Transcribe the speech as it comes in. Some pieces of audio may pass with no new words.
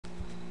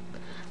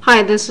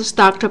Hi, this is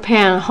Dr.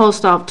 Pan,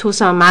 host of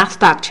Tucson Math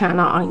Doc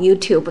channel on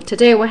YouTube.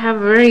 Today we have a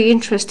very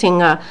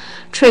interesting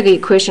trig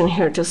equation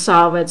here to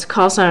solve. It's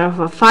cosine of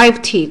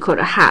 5t equal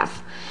to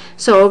half.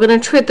 So we're going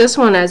to treat this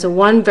one as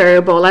one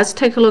variable. Let's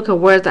take a look at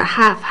where the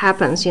half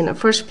happens in the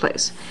first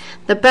place.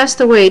 The best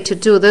way to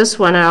do this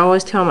one, I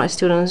always tell my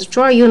students,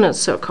 draw a unit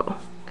circle.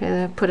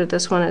 Okay, I put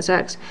this one as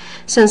x.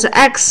 Since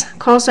x,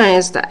 cosine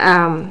is the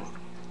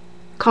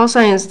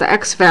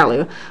x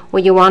value,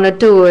 what you want to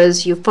do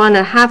is you find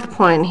a half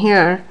point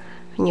here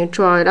and you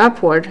draw it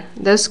upward.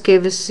 This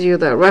gives you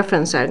the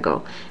reference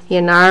angle.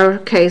 In our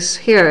case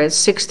here it's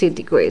 60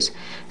 degrees.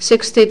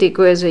 60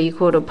 degrees is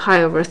equal to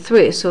pi over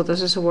 3, so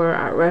this is where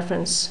our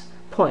reference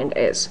point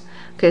is.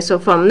 Okay, so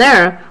from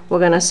there we're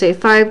going to say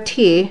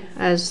 5t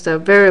as the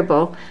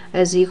variable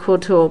is equal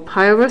to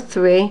pi over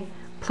 3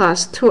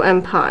 plus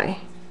 2n pi,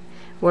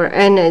 where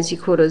n is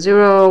equal to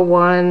 0,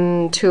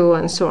 1, 2,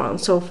 and so on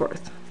and so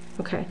forth.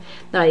 Okay,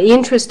 now the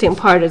interesting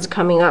part is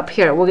coming up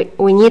here.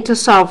 We need to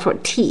solve for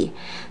t.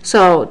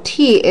 So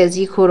t is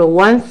equal to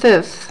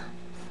 1/5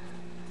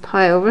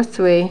 pi over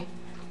 3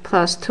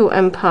 plus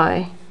 2n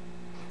pi,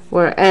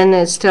 where n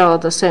is still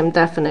the same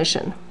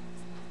definition,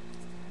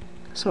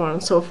 so on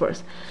and so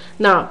forth.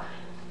 Now,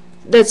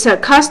 it's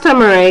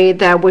customary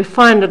that we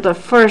find the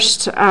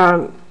first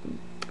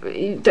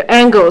the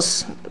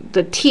angles,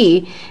 the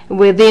t,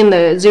 within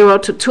the 0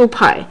 to 2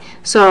 pi.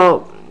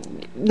 So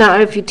now,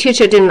 if your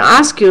teacher didn't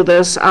ask you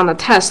this on the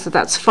test,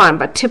 that's fine.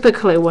 But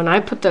typically, when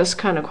I put this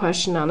kind of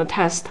question on the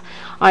test,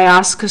 I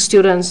ask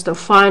students to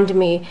find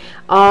me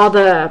all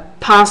the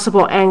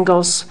possible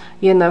angles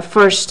in the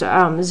first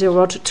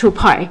 0 to 2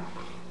 pi.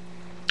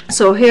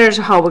 So here's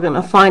how we're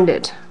going to find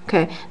it.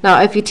 Okay. Now,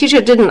 if your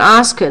teacher didn't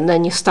ask it,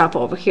 then you stop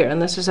over here,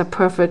 and this is a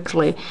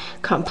perfectly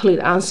complete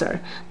answer.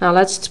 Now,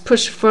 let's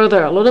push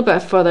further, a little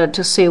bit further,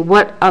 to see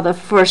what are the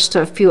first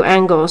few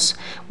angles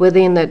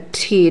within the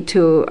t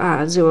to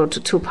 0 to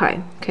 2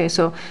 pi. Okay,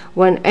 so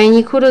when n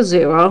equal to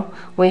 0,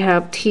 we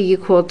have t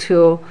equal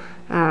to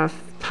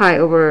pi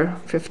over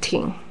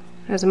 15.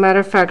 As a matter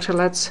of fact,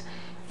 let's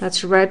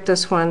write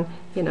this one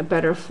in a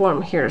better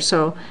form here.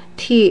 So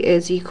t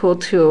is equal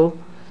to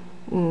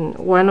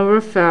 1 over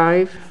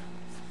 5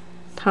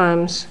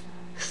 times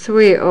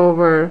 3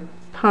 over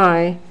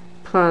pi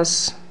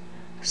plus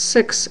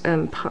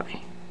 6n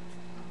pi.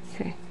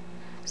 Okay,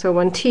 so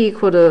when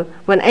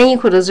n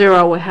equal to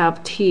 0, we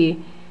have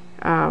t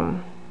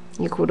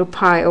equal to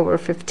pi over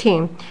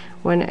 15.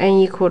 When n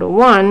equal to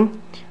 1,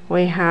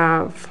 we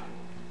have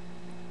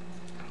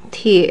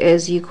t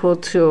is equal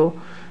to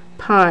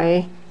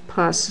pi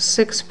plus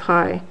 6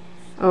 pi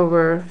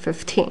over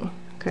 15.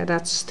 Okay,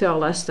 that's still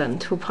less than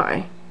 2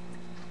 pi.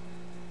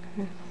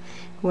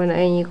 When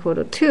n equal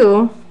to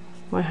 2,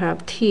 we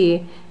have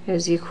t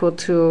is equal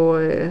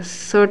to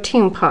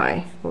 13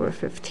 pi over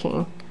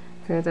 15.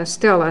 Okay, that's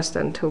still less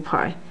than 2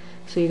 pi.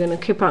 So you're going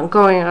to keep on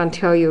going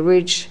until you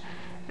reach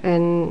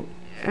n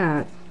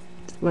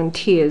when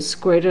t is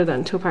greater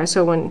than 2 pi.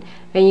 So when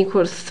n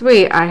equal to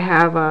 3, I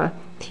have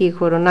t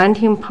equal to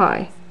 19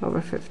 pi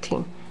over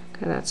 15.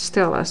 Okay, that's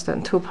still less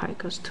than 2 pi,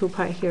 because 2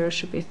 pi here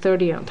should be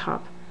 30 on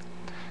top.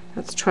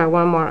 Let's try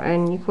one more.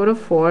 N equal to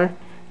 4,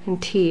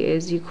 and t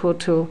is equal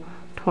to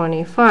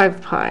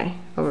 25 pi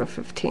over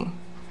 15.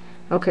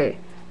 Okay,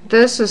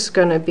 this is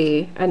going to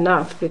be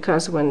enough,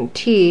 because when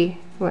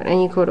n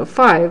equal to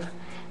 5,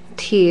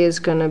 t is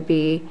going to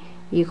be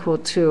equal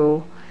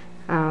to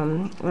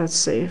let's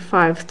say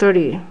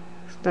 530.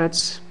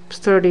 That's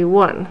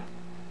 31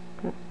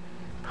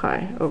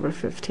 pi over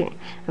 15,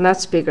 and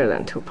that's bigger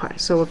than 2 pi.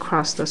 So we'll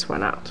cross this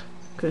one out.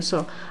 Okay,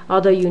 so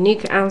all the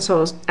unique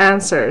answers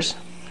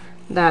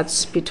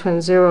that's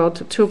between 0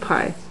 to 2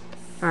 pi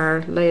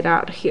are laid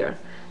out here.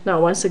 Now,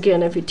 once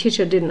again, if your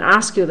teacher didn't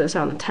ask you this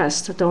on the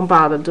test, don't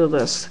bother to do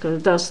this, because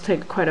it does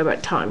take quite a bit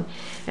of time.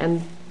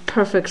 And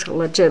perfect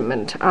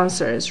legitimate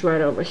answer is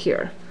right over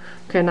here.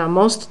 Okay, now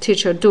most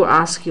teachers do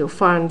ask you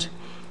find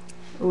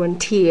when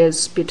t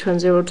is between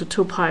 0 to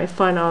 2 pi,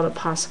 find all the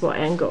possible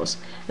angles.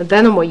 And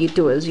then what you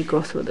do is you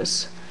go through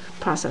this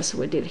process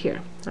we did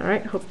here. All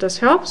right, hope this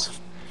helps.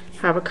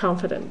 Have a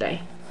confident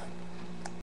day.